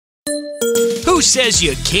Who says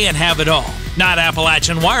you can't have it all? Not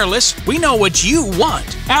Appalachian Wireless. We know what you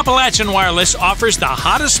want. Appalachian Wireless offers the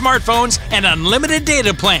hottest smartphones and unlimited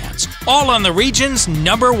data plans, all on the region's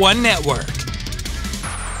 #1 network.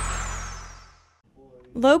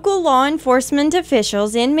 Local law enforcement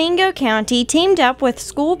officials in Mingo County teamed up with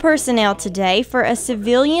school personnel today for a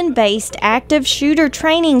civilian-based active shooter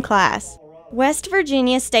training class. West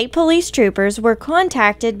Virginia State Police troopers were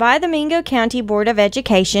contacted by the Mingo County Board of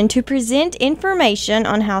Education to present information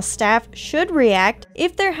on how staff should react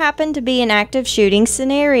if there happened to be an active shooting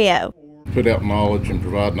scenario. Put out knowledge and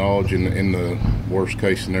provide knowledge in the worst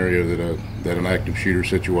case scenario that an active shooter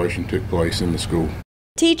situation took place in the school.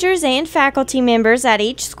 Teachers and faculty members at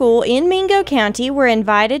each school in Mingo County were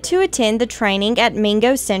invited to attend the training at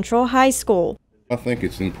Mingo Central High School. I think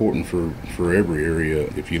it's important for every area.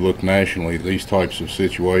 If you look nationally, these types of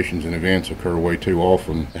situations and events occur way too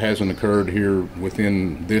often. It hasn't occurred here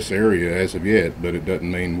within this area as of yet, but it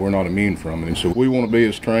doesn't mean we're not immune from it. And so we want to be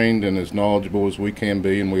as trained and as knowledgeable as we can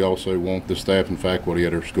be, and we also want the staff and faculty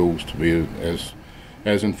at our schools to be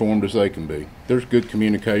as informed as they can be. There's good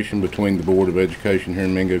communication between the Board of Education here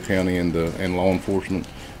in Mingo County and law enforcement,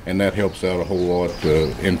 and that helps out a whole lot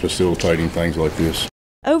in facilitating things like this.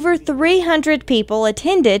 Over 300 people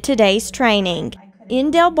attended today's training.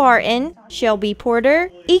 In Del Barton, Shelby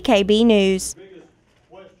Porter, EKB News.